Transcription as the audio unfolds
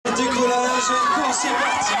c'est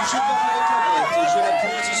parti, je pars avec la boîte, je la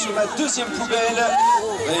pose sur la deuxième poubelle.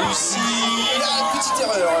 Réussi, petite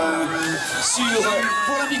erreur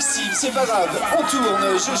pour la mix team, c'est pas grave. On tourne,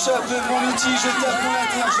 je chope mon outil, je tape mon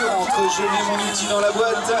inter, je rentre, je mets mon outil dans la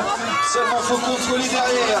boîte. Seulement faut contrôler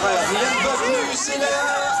derrière, rien ne va plus, c'est la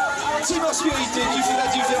team en spirit qui fait la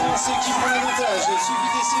différence et qui prend l'avantage. Suivi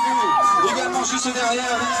des cellules, également juste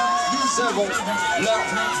derrière, nous avons la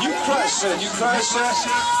New Crash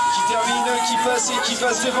qui termine, qui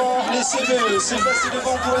passe devant les CBE. C'est passé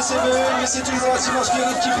devant pour les CBE, mais c'est toujours la team en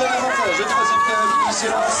spirit qui prend l'avantage. Le troisième carabine qui s'est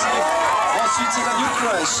lancé. Ensuite c'est la New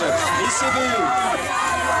Crash, les CBE.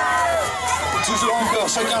 Toujours encore,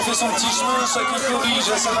 chacun fait son petit chemin, chacun corrige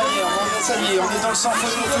à sa manière. Ça y est, on est dans le sans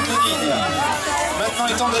faute pour toutes les lignes. Maintenant,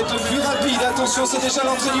 il est temps d'être le plus rapide. Attention, c'est déjà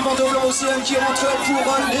l'entrée du bandeau blanc Océane qui rentre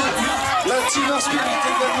pour la team en spirit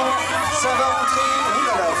également. Ça va rentrer. Oh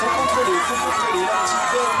là là, faut contrôler la petite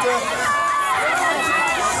bête.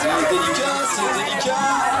 C'est délicat.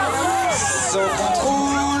 Sans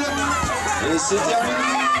contrôle. Et c'est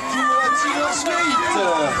terminé pour la team en spirit.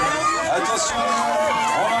 Attention,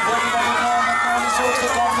 on envoie le bandeau blanc. Les autres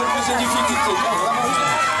ont un peu plus de difficultés, vraiment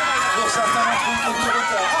pour certains d'entre eux quelques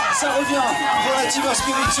retards. Ah, ça revient pour la team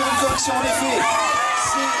spirit sur une correction en effet.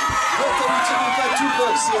 C'est boîte à outils mais pas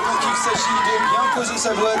toolbox, et donc il s'agit de bien poser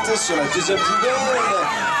sa boîte sur la deuxième poubelle.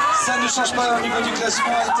 Ça ne change pas au niveau du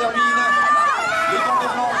classement, elle termine. Les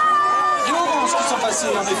bandes blancs et orange qui sont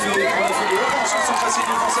passés en effet, les oranges qui sont passés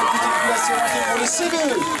devant sa petite place, c'est rentré pour les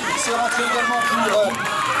CBE. C'est rentré également pour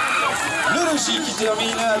le logis qui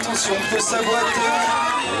termine, attention, pose sa boîte,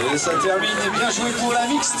 et ça termine, et bien joué pour la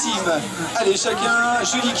mix team. Allez, chacun,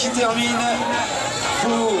 Julie qui termine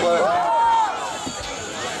pour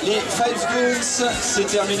les 5 Guns, c'est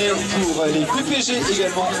terminé pour les PPG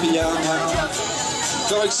également, billard.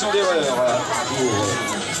 Correction d'erreur pour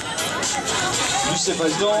Lucien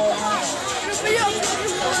Valdan.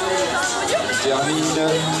 Il termine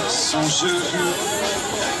son jeu.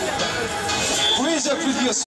 Vous pouvez les applaudir.